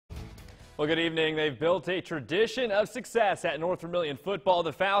Well, good evening. They've built a tradition of success at North Vermillion football.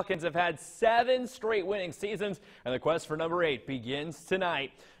 The Falcons have had 7 straight winning seasons, and the quest for number 8 begins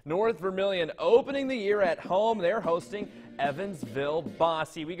tonight. North Vermillion opening the year at home. They're hosting Evansville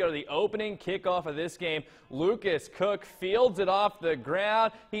Bosse. We go to the opening kickoff of this game. Lucas Cook fields it off the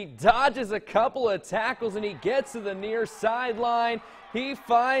ground. He dodges a couple of tackles, and he gets to the near sideline. He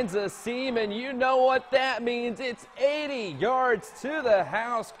finds a seam, and you know what that means. It's 80 yards to the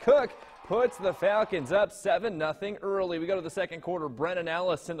house. Cook puts the Falcons up 7-0 early. We go to the second quarter. Brennan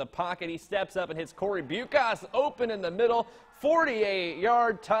Ellis in the pocket. He steps up and hits Corey Bucas open in the middle.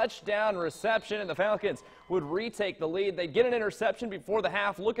 48-yard touchdown reception, and the Falcons would retake the lead. They get an interception before the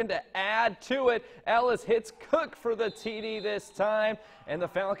half, looking to add to it. Ellis hits Cook for the TD this time, and the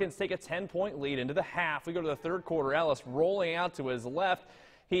Falcons take a 10-point lead into the half. We go to the third quarter. Ellis rolling out to his left.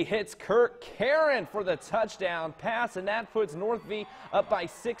 He hits Kirk Karen for the touchdown pass, and that puts North V up by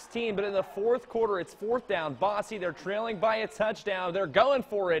 16. But in the fourth quarter, it's fourth down. Bosse, they're trailing by a touchdown. They're going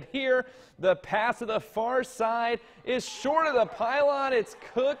for it here. The pass to the far side is short of the pylon. It's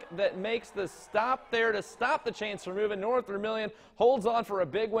Cook that makes the stop there to stop the chains from moving. North Vermillion holds on for a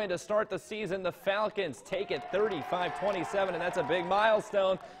big win to start the season. The Falcons take it 35-27, and that's a big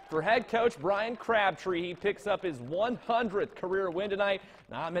milestone for head coach Brian Crabtree. He picks up his 100th career win tonight.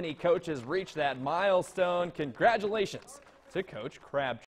 Not many coaches reach that milestone. Congratulations to Coach Crabtree.